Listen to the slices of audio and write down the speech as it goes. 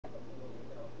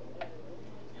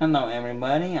Hello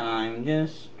everybody, I'm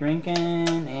just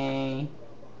drinking a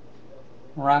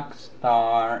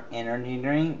Rockstar energy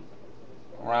drink.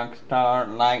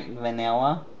 Rockstar Light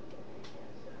Vanilla.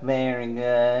 Very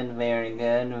good, very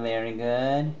good, very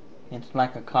good. It's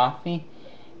like a coffee.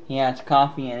 Yeah, it's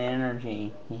coffee and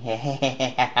energy.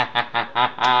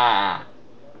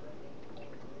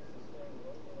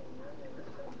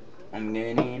 I'm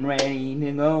getting ready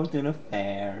to go to the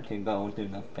fair, to go to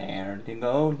the fair, to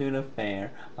go to the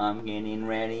fair. I'm getting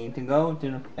ready to go to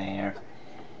the fair.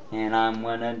 And I'm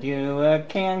gonna do a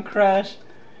can crush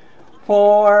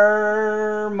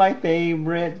for my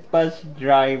favorite bus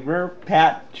driver,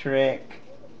 Patrick.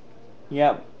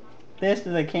 Yep, this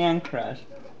is a can crush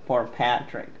for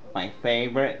Patrick, my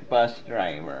favorite bus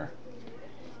driver.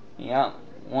 Yep,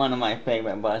 one of my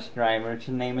favorite bus drivers.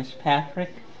 His name is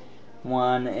Patrick.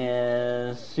 One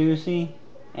is Susie,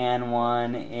 and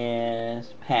one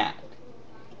is Pat.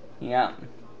 Yep.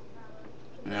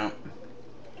 Yep.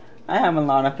 I have a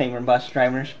lot of favorite bus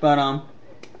drivers, but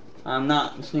I'm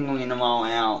not singling them all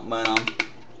out, but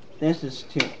this is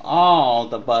to all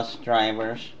the bus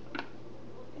drivers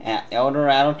at El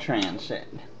Dorado Transit.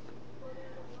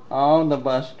 All the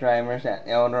bus drivers at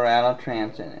El Dorado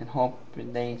Transit, and hope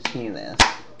they see this.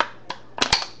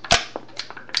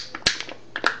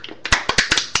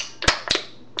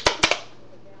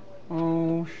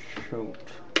 Oh shoot.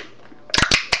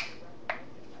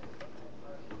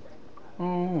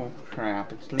 Oh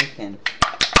crap, it's leaking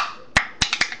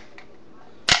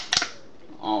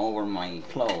all over my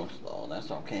clothes though.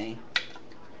 That's okay.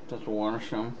 Just wash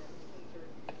them.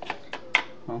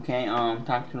 Okay,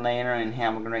 talk to you later and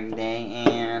have a great day,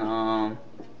 and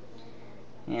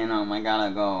I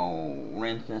gotta go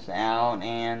rinse this out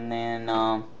and then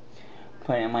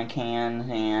put it in my cans,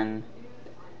 and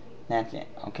that's it.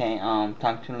 Okay,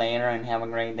 talk to you later and have a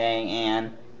great day,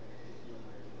 and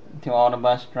to all the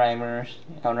bus drivers,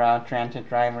 El Dorado Transit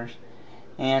drivers,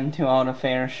 and to all the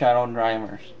fair shuttle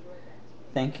drivers.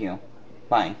 Thank you.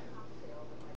 Bye.